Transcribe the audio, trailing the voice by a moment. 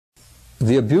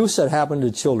The abuse that happened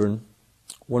to children,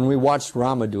 when we watched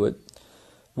Rama do it,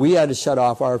 we had to shut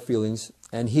off our feelings,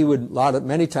 and he would,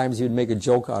 many times he would make a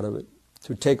joke out of it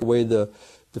to take away the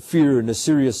fear and the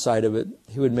serious side of it.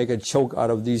 He would make a joke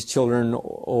out of these children,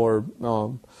 or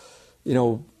you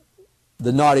know,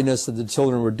 the naughtiness that the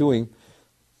children were doing.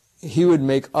 He would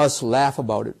make us laugh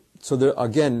about it. So there,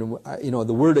 again, you know,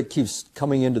 the word that keeps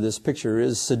coming into this picture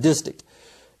is sadistic.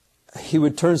 He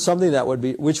would turn something that would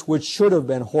be, which should have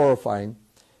been horrifying,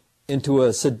 into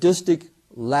a sadistic,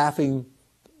 laughing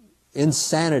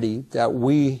insanity that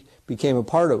we became a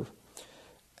part of.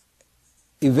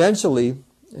 Eventually,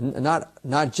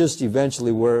 not just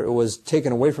eventually, where it was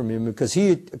taken away from him, because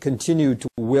he continued to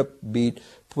whip, beat,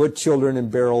 put children in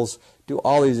barrels, do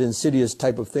all these insidious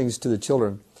type of things to the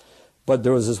children. But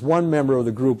there was this one member of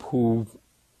the group who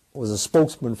was a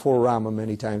spokesman for Rama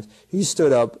many times. He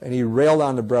stood up and he railed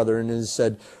on the brother and he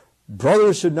said,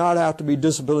 "Brothers should not have to be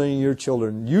disciplining your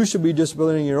children. You should be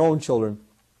disciplining your own children.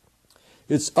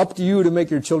 It's up to you to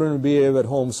make your children behave at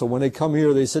home, so when they come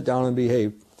here, they sit down and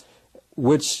behave."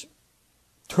 Which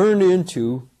turned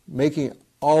into making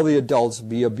all the adults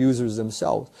be abusers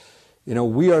themselves. You know,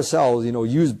 we ourselves, you know,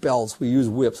 use belts, we use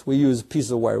whips, we use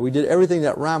pieces of wire. We did everything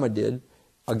that Rama did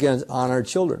against on our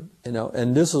children, you know.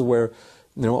 And this is where,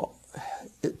 you know,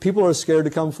 people are scared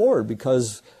to come forward,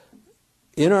 because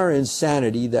in our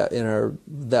insanity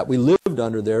that we lived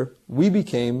under there, we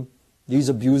became these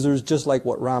abusers, just like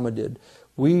what Rama did.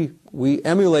 We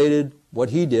emulated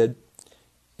what he did,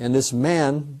 and this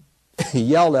man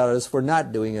yelled at us for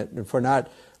not doing it and for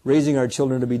not raising our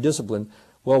children to be disciplined.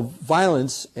 Well,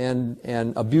 violence and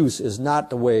abuse is not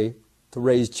the way to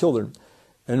raise children.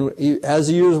 And as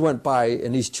the years went by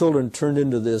and these children turned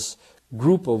into this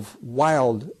group of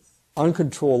wild,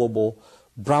 uncontrollable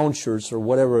brown shirts or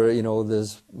whatever, you know,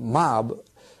 this mob,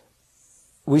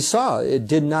 we saw it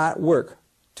did not work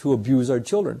to abuse our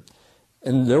children.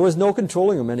 And there was no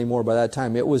controlling them anymore by that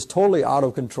time. It was totally out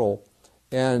of control.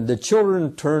 And the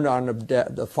children turned on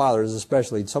the fathers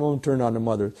especially. Some of them turned on the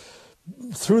mothers.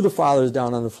 Threw the fathers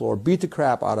down on the floor, beat the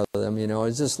crap out of them, you know.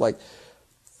 It's just like,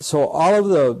 so all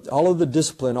of the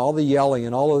discipline, all the yelling,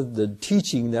 and all of the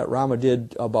teaching that Rama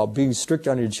did about being strict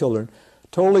on your children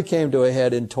totally came to a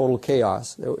head in total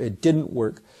chaos. It didn't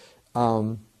work.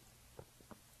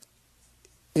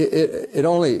 It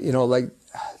only, you know, like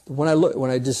when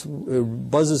I just,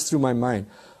 it buzzes through my mind,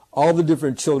 all the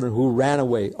different children who ran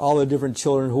away, all the different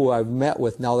children who I've met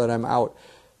with now that I'm out.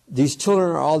 These children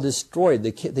are all destroyed.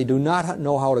 They do not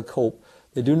know how to cope.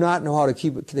 They do not know how to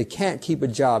keep it. They can't keep a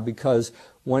job, because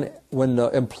when the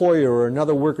employer or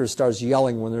another worker starts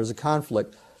yelling when there's a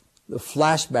conflict, the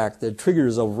flashback, the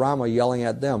triggers of Rama yelling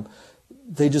at them,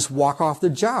 they just walk off the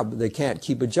job. They can't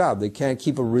keep a job. They can't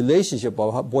keep a relationship,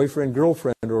 a boyfriend,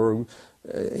 girlfriend, or,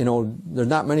 you know, there's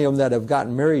not many of them that have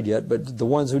gotten married yet, but the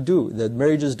ones who do, the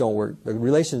marriages don't work, the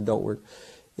relations don't work.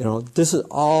 You know, this is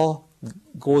all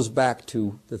goes back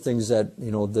to the things that,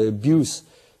 you know, the abuse.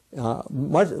 A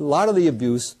lot of the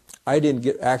abuse I didn't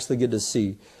actually get to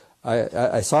see.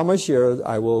 I saw my share,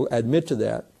 I will admit to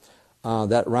that,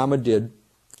 that Rama did.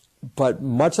 But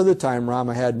much of the time,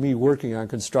 Rama had me working on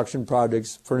construction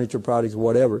projects, furniture projects,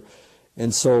 whatever.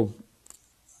 And so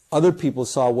other people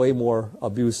saw way more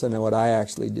abuse than what I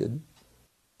actually did.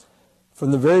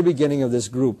 From the very beginning of this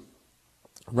group,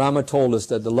 Rama told us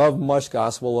that the love mush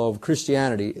gospel of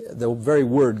Christianity, the very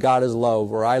word God is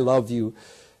love or I love you,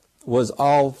 was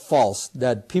all false,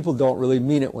 that people don't really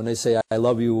mean it when they say I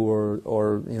love you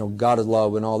or you know, God is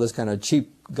love and all this kind of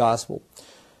cheap gospel.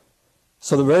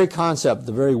 So the very concept,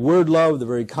 the very word love, the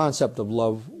very concept of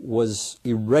love was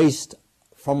erased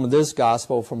from this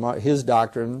gospel, from his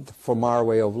doctrine, from our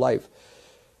way of life.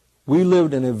 We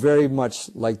lived in a very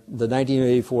much like the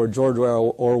 1984 George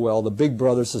Orwell, the Big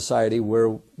Brother society,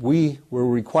 where we were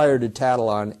required to tattle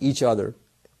on each other.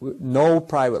 No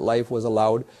private life was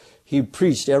allowed. He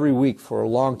preached every week for a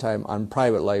long time on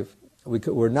private life.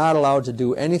 We're not allowed to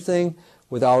do anything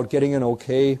without getting an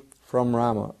okay from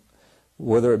Rama,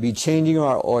 whether it be changing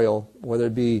our oil, whether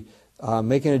it be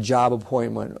making a job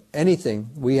appointment,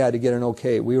 anything, we had to get an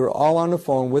okay. We were all on the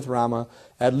phone with Rama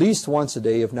at least once a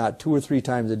day, if not 2 or 3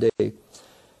 times a day.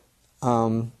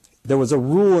 There was a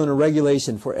rule and a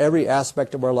regulation for every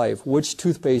aspect of our life, which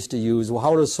toothpaste to use,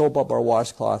 how to soap up our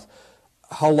washcloth,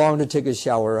 how long to take a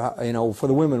shower, you know, for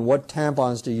the women, what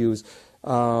tampons to use,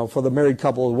 for the married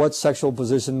couple, what sexual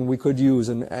position we could use,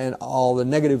 and all the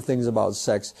negative things about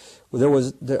sex.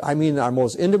 I mean, our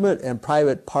most intimate and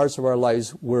private parts of our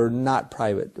lives were not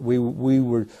private. We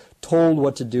were told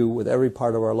what to do with every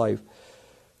part of our life.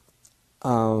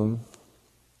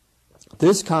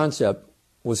 This concept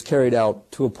was carried out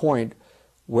to a point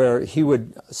where he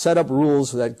would set up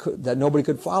rules that nobody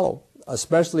could follow,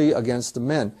 especially against the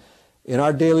men. In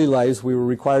our daily lives, we were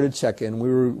required to check in.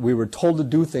 We were told to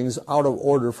do things out of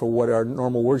order for what our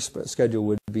normal work schedule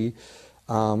would be.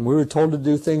 We were told to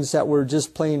do things that were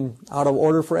just plain out of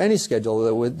order for any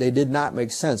schedule. They did not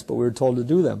make sense, but we were told to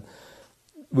do them.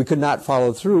 We could not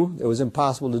follow through. It was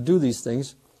impossible to do these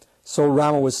things. So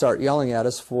Rama would start yelling at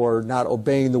us for not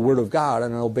obeying the word of God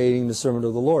and obeying the sermon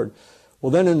of the Lord. Well,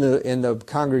 then in the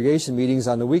congregation meetings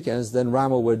on the weekends, then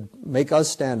Rama would make us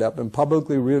stand up and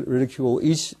publicly ridicule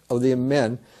each of the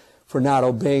men for not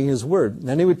obeying his word. And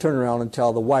then he would turn around and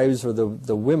tell the wives or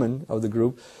the women of the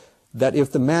group that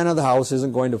if the man of the house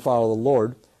isn't going to follow the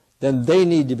Lord, then they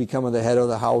need to become the head of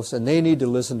the house and they need to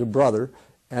listen to brother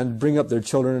and bring up their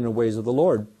children in the ways of the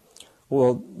Lord.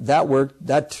 Well,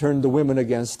 that turned the women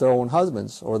against their own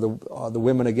husbands, or the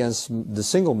women against the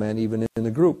single men even in the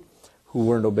group who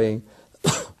weren't obeying.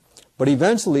 But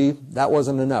eventually, that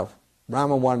wasn't enough.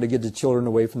 Rama wanted to get the children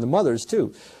away from the mothers,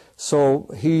 too. So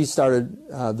he started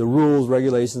the rules,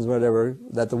 regulations, whatever,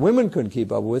 that the women couldn't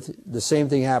keep up with. The same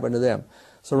thing happened to them.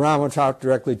 So Rama talked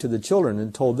directly to the children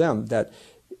and told them that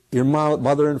your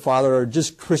mother and father are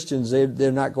just Christians.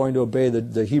 They're not going to obey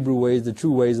the Hebrew ways, the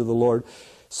true ways of the Lord.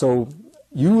 So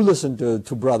you listen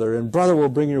to brother, and brother will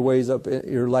bring your lives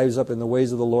up in the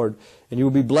ways of the Lord, and you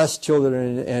will be blessed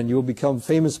children, and you will become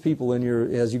famous people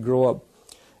as you grow up.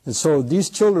 And so these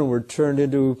children were turned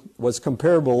into what's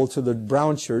comparable to the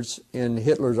brown shirts in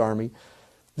Hitler's army.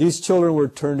 These children were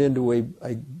turned into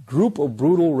a group of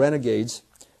brutal renegades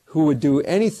who would do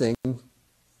anything,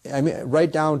 I mean,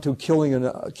 right down to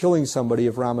killing somebody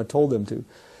if Rama told them to.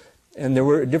 And there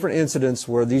were different incidents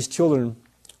where these children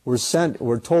were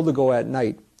told to go at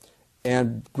night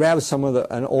and grab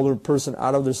an older person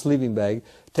out of their sleeping bag,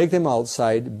 take them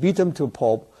outside, beat them to a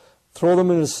pulp, throw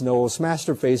them in the snow, smash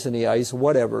their face in the ice,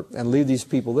 whatever, and leave these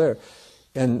people there.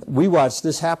 And we watched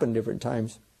this happen different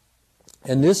times.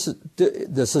 And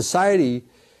the society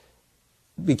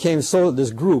this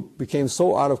group became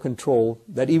so out of control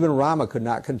that even Rama could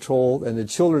not control, and the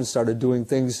children started doing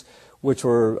things which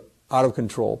were out of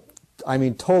control. I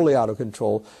mean, totally out of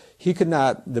control.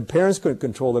 The parents couldn't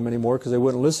control them anymore because they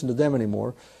wouldn't listen to them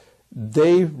anymore.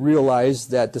 They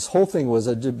realized that this whole thing was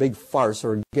a big farce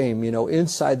or a game,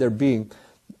 inside their being.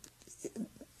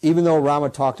 Even though Rama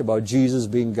talked about Jesus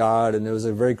being God, and it was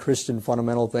a very Christian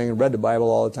fundamental thing, and read the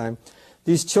Bible all the time,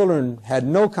 these children had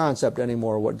no concept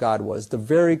anymore of what God was. The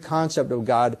very concept of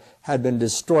God had been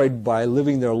destroyed by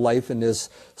living their life in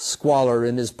this squalor,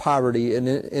 in this poverty, in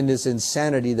this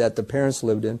insanity that the parents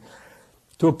lived in,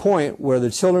 to a point where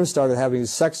the children started having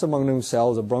sex among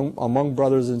themselves, among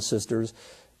brothers and sisters.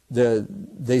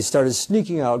 They started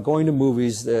sneaking out, going to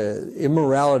movies, the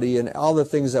immorality and all the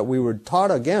things that we were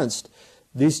taught against.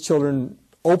 These children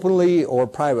openly or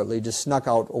privately just snuck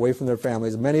out away from their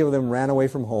families. Many of them ran away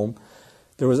from home.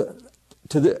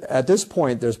 At this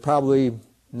point, there's probably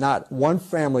not one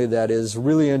family that is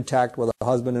really intact where the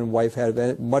husband and wife have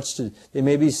they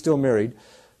may be still married,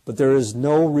 but there is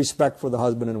no respect for the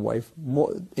husband and wife.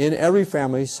 In every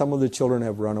family, some of the children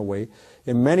have run away.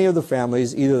 In many of the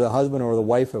families, either the husband or the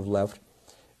wife have left.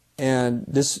 And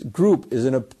this group is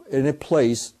in a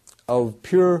place of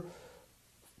pure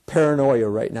paranoia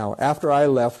right now. After I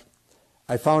left,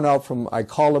 I found out I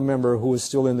called a member who was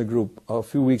still in the group a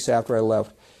few weeks after I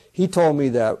left. He told me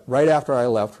that right after I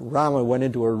left, Rama went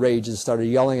into a rage and started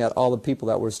yelling at all the people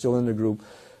that were still in the group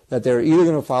that they're either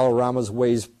going to follow Rama's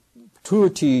ways to a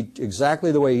T,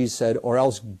 exactly the way he said, or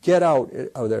else get out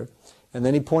of there. And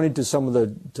then he pointed to some of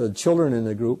the children in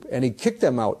the group, and he kicked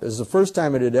them out. It was the first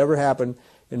time it had ever happened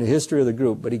in the history of the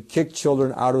group, but he kicked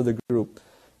children out of the group.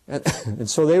 And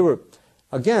so they were,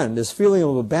 again, this feeling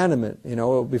of abandonment.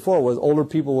 Before it was older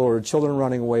people or children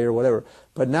running away or whatever.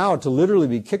 But now to literally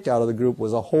be kicked out of the group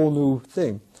was a whole new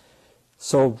thing.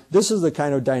 So this is the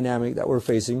kind of dynamic that we're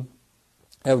facing.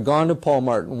 I have gone to Paul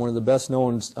Martin, one of the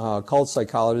best-known cult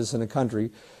psychologists in the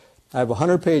country. I have a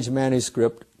 100-page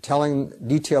manuscript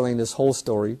detailing this whole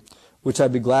story, which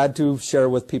I'd be glad to share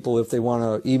with people if they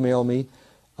want to email me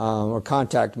or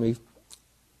contact me.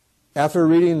 After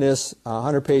reading this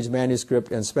 100-page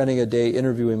manuscript and spending a day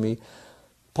interviewing me,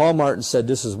 Paul Martin said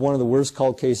this is one of the worst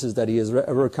cult cases that he has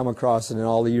ever come across in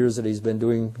all the years that he's been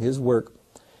doing his work.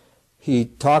 He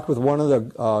talked with one of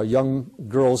the young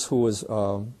girls who was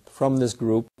from this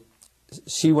group.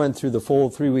 She went through the full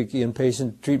 3-week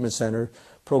inpatient treatment center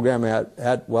program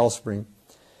at Wellspring.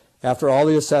 After all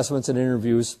the assessments and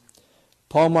interviews,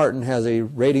 Paul Martin has a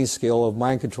rating scale of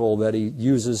mind control that he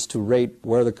uses to rate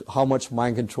how much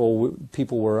mind control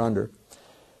people were under.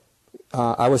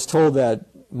 I was told that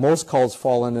most cults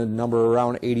fall in a number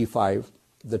around 85.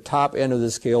 The top end of the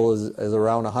scale is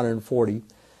around 140.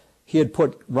 He had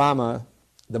put Rama,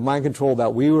 the mind control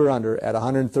that we were under, at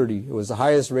 130. It was the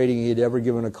highest rating he had ever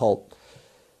given a cult.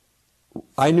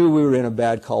 I knew we were in a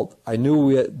bad cult. I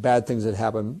knew bad things had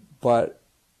happened, but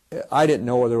I didn't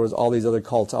know there was all these other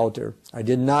cults out there. I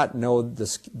did not know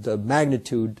the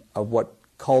magnitude of what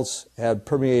cults had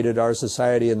permeated our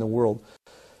society and the world.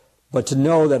 But to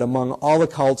know that among all the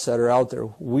cults that are out there,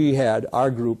 our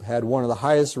group had one of the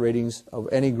highest ratings of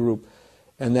any group,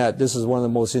 and that this is one of the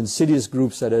most insidious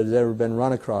groups that has ever been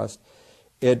run across,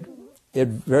 it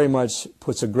very much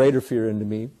puts a greater fear into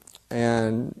me,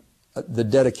 and the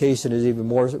dedication is even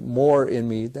more in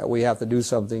me that we have to do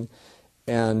something,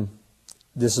 and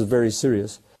this is very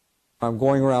serious. I'm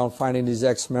going around finding these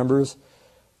ex-members,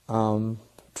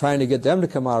 trying to get them to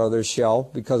come out of their shell,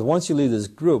 because once you leave this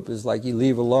group, it's like you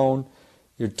leave alone,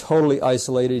 you're totally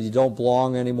isolated, you don't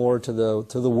belong anymore to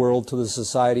the world, to the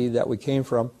society that we came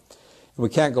from, and we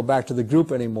can't go back to the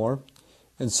group anymore.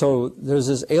 And so there's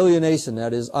this alienation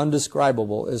that is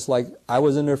undescribable. It's like I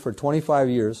was in there for 25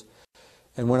 years,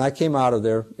 and when I came out of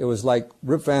there, it was like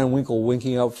Rip Van Winkle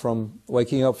waking up from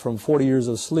 40 years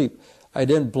of sleep. I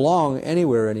didn't belong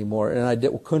anywhere anymore, and I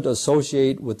couldn't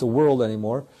associate with the world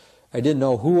anymore. I didn't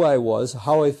know who I was,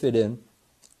 how I fit in,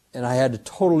 and I had to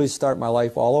totally start my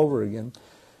life all over again.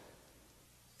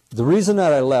 The reason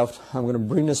that I left, I'm going to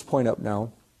bring this point up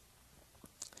now.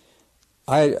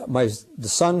 The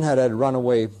son had run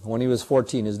away when he was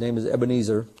 14. His name is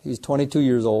Ebenezer. He's 22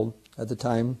 years old at the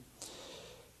time.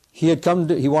 He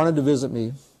wanted to visit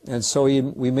me, and so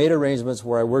we made arrangements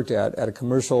where I worked at a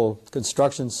commercial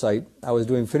construction site. I was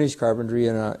doing finish carpentry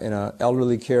in a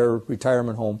elderly care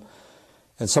retirement home.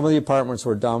 And some of the apartments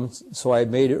were dumb, so I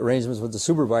made arrangements with the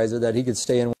supervisor that he could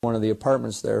stay in one of the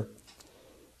apartments there.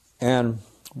 And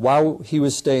while he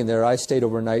was staying there, I stayed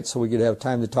overnight so we could have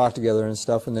time to talk together and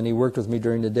stuff, and then he worked with me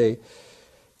during the day.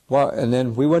 Well, and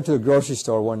then we went to the grocery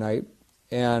store one night,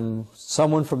 and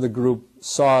someone from the group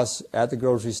saw us at the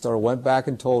grocery store, went back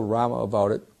and told Rama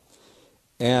about it.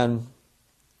 And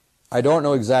I don't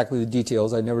know exactly the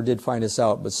details, I never did find this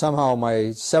out, but somehow my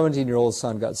 17-year-old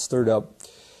son got stirred up.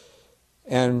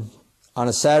 And on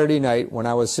a Saturday night, when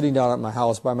I was sitting down at my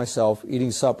house by myself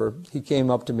eating supper, he came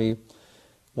up to me,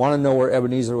 wanted to know where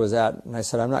Ebenezer was at, and I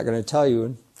said, I'm not going to tell you.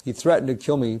 And he threatened to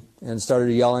kill me and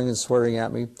started yelling and swearing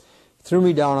at me, threw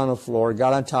me down on the floor,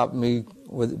 got on top of me,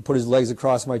 put his legs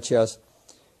across my chest,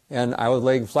 and I was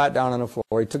laying flat down on the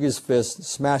floor. He took his fist,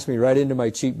 smashed me right into my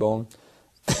cheekbone,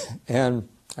 and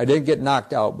I didn't get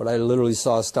knocked out, but I literally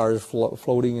saw stars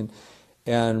floating,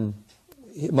 and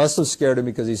it must have scared him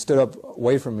because he stood up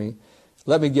away from me,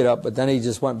 let me get up, but then he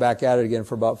just went back at it again.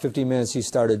 For about 15 minutes he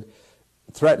started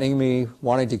threatening me,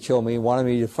 wanting to kill me, wanted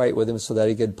me to fight with him so that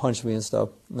he could punch me and stuff.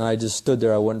 And I just stood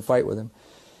there, I wouldn't fight with him.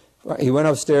 He went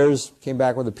upstairs, came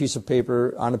back with a piece of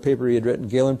paper. On the paper he had written,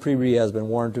 Gaeland Priebe has been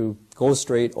warned to go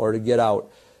straight or to get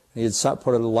out. And he had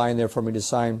put a line there for me to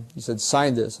sign. He said,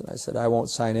 sign this. And I said, I won't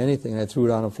sign anything. And I threw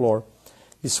it on the floor.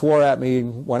 He swore at me,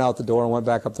 went out the door, and went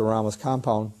back up to Rama's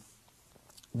compound.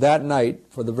 That night,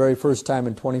 for the very first time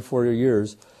in 24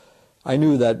 years, I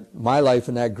knew that my life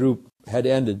in that group had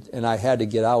ended and I had to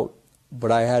get out.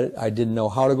 But I didn't know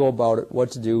how to go about it, what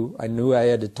to do. I knew I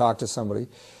had to talk to somebody.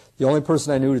 The only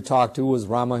person I knew to talk to was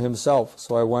Rama himself.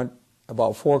 So I went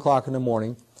about 4 o'clock in the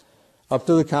morning up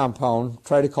to the compound,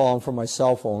 tried to call him from my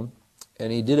cell phone,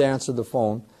 and he did answer the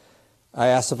phone. I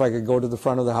asked if I could go to the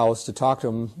front of the house to talk to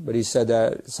him, but he said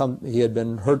that he had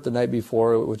been hurt the night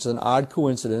before, which is an odd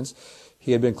coincidence.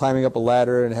 He had been climbing up a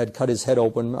ladder and had cut his head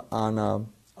open on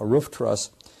a roof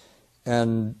truss.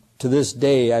 And to this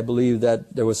day, I believe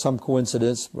that there was some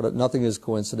coincidence, but nothing is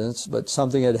coincidence, but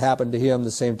something had happened to him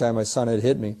the same time my son had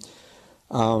hit me.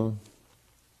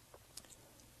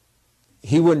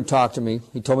 He wouldn't talk to me.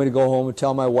 He told me to go home and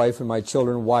tell my wife and my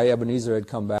children why Ebenezer had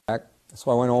come back.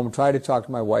 So I went home and tried to talk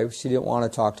to my wife. She didn't want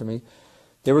to talk to me.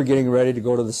 They were getting ready to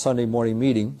go to the Sunday morning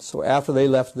meeting. So after they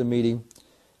left the meeting,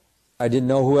 I didn't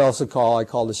know who else to call. I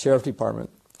called the sheriff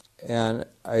department. And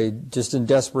just in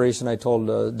desperation, I told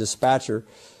the dispatcher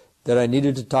that I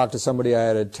needed to talk to somebody. I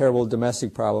had a terrible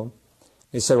domestic problem.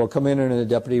 He said, well, come in and the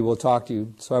deputy will talk to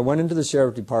you. So I went into the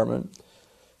sheriff department,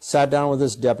 sat down with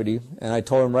this deputy, and I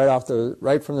told him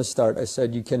right from the start, I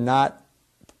said, you cannot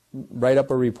write up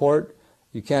a report,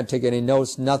 you can't take any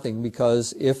notes, nothing,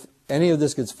 because if any of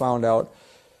this gets found out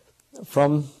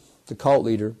from the cult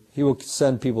leader, he will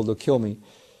send people to kill me.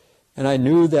 And I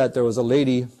knew that there was a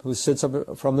lady who sits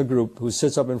up from the group, who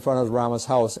sits up in front of Rama's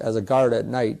house as a guard at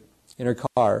night in her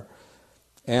car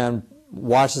and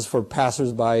watches for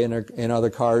passersby in other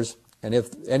cars. And if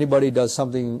anybody does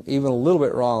something even a little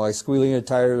bit wrong, like squealing a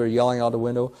tire or yelling out the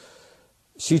window,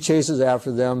 she chases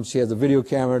after them. She has a video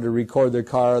camera to record their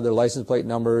car, their license plate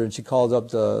number, and she calls up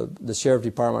the sheriff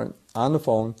department on the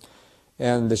phone.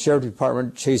 And the sheriff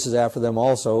department chases after them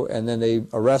also, and then they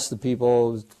arrest the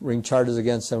people, bring charges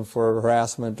against them for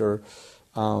harassment or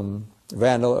vandalism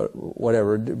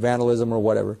or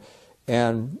whatever.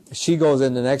 And she goes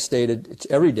in the next day,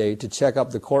 every day, to check up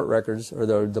the court records or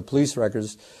the police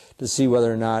records to see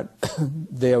whether or not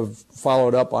they have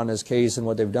followed up on this case and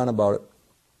what they've done about it.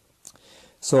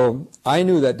 So I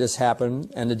knew that this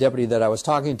happened, and the deputy that I was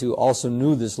talking to also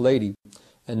knew this lady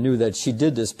and knew that she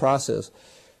did this process.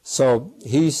 So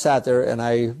he sat there, and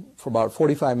I, for about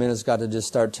 45 minutes, got to just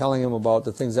start telling him about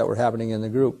the things that were happening in the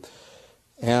group.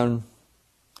 And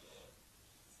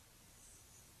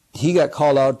he got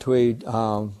called out to a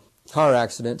car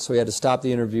accident, so he had to stop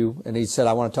the interview, and he said,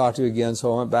 I want to talk to you again,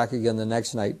 so I went back again the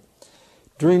next night.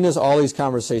 During all these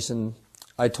conversations,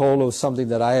 I told him something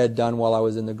that I had done while I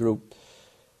was in the group.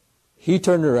 He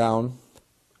turned around,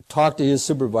 talked to his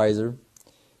supervisor.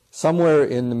 Somewhere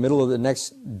in the middle of the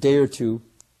next day or two,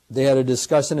 they had a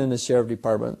discussion in the sheriff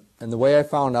department, and the way I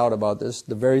found out about this,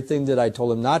 the very thing that I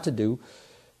told him not to do,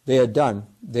 they had done.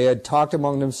 They had talked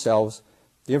among themselves.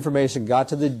 The information got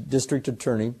to the district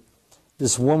attorney.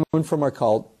 This woman from our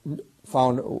cult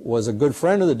was a good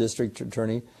friend of the district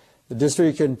attorney. The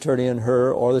district attorney and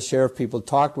her, or the sheriff people,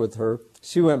 talked with her.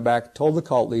 She went back, told the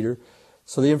cult leader.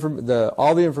 So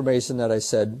all the information that I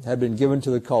said had been given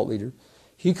to the cult leader.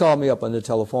 He called me up on the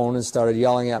telephone and started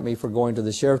yelling at me for going to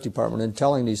the sheriff department and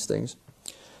telling these things.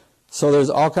 So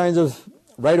there's all kinds of,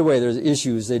 right away there's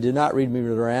issues. They did not read me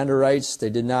Miranda rights.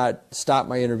 They did not stop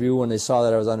my interview when they saw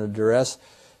that I was under duress.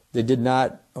 They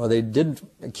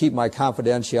didn't keep my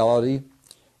confidentiality,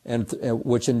 and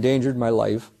which endangered my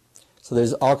life. So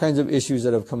there's all kinds of issues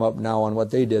that have come up now on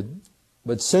what they did.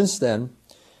 But since then,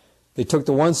 they took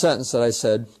the one sentence that I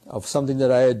said of something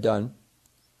that I had done.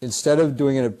 Instead of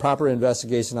doing a proper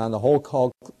investigation on the whole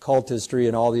cult history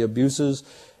and all the abuses,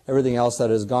 everything else that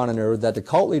has gone in there that the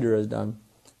cult leader has done,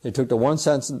 they took the one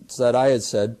sentence that I had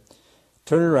said,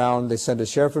 turned around, they sent a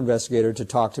sheriff investigator to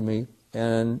talk to me,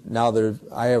 and now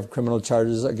I have criminal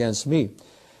charges against me.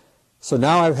 So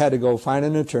now I've had to go find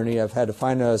an attorney. I've had to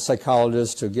find a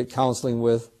psychologist to get counseling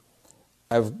with.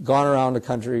 I've gone around the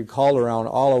country, called around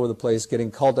all over the place, getting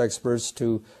cult experts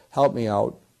to help me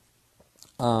out.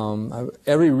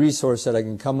 Every resource that I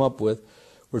can come up with,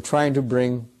 we're trying to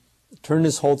turn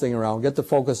this whole thing around, get the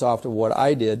focus off to what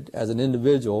I did as an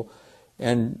individual,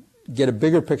 and get a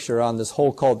bigger picture on this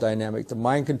whole cult dynamic, the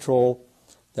mind control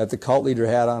that the cult leader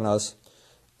had on us,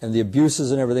 and the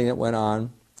abuses and everything that went on,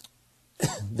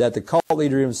 that the cult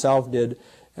leader himself did,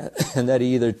 and that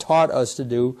he either taught us to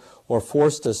do or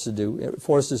forced us to do. It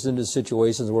forced us into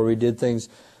situations where we did things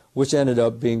which ended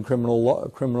up being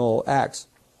criminal acts.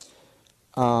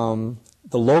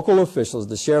 The local officials,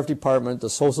 the sheriff department, the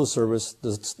social service,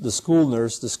 the school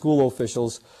nurse, the school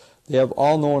officials, they have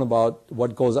all known about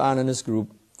what goes on in this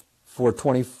group for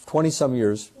 20-some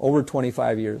years, over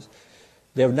 25 years.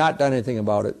 They have not done anything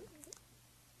about it.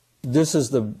 This is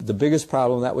the biggest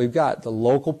problem that we've got. The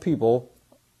local people,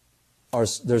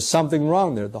 there's something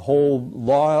wrong there. The whole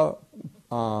law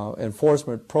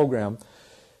enforcement program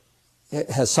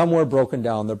has somewhere broken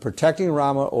down. They're protecting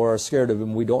Rama or are scared of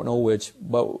him. We don't know which,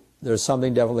 but there's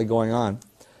something definitely going on.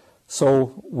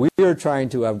 So we are trying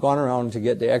to, I've gone around to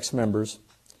get the ex-members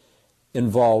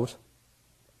involved.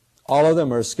 All of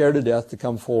them are scared to death to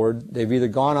come forward. They've either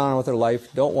gone on with their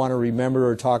life, don't want to remember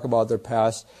or talk about their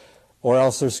past, or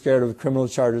else they're scared of criminal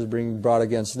charges being brought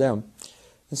against them.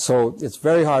 And so it's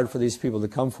very hard for these people to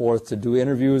come forth to do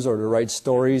interviews or to write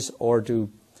stories or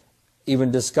to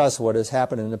even discuss what has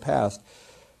happened in the past.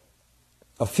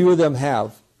 A few of them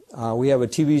have. We have a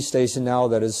TV station now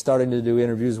that is starting to do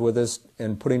interviews with us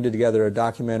and putting together a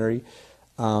documentary.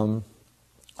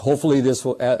 Hopefully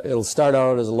it'll start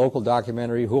out as a local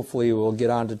documentary. Hopefully we'll get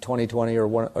on to 2020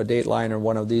 or Dateline or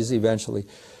one of these eventually.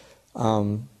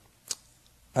 I've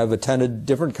attended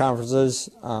different conferences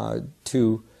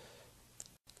to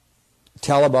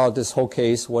tell about this whole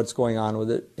case, what's going on with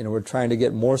it. We're trying to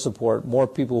get more support, more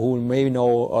people who may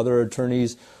know other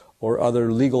attorneys or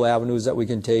other legal avenues that we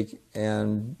can take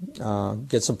and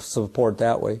get some support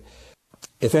that way.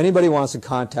 If anybody wants to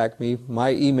contact me,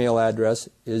 my email address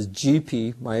is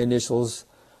GP, my initials,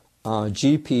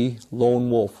 GP Lone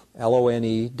Wolf,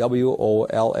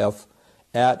 LONEWOLF,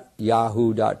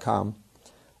 @yahoo.com.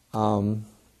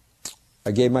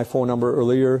 I gave my phone number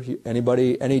earlier.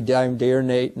 Anybody, any time, day or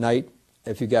night,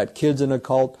 if you've got kids in a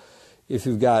cult, if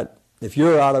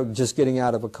you're just getting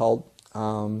out of a cult,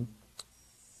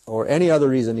 or any other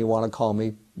reason you want to call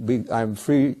me, I'm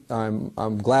free.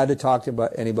 I'm glad to talk to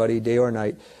anybody, day or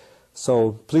night.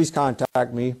 So please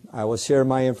contact me. I will share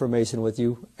my information with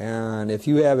you. And if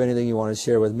you have anything you want to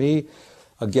share with me,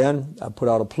 again, I put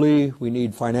out a plea. We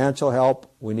need financial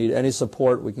help. We need any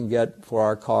support we can get for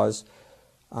our cause.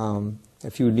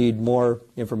 If you need more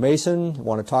information,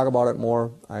 want to talk about it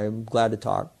more, I'm glad to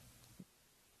talk.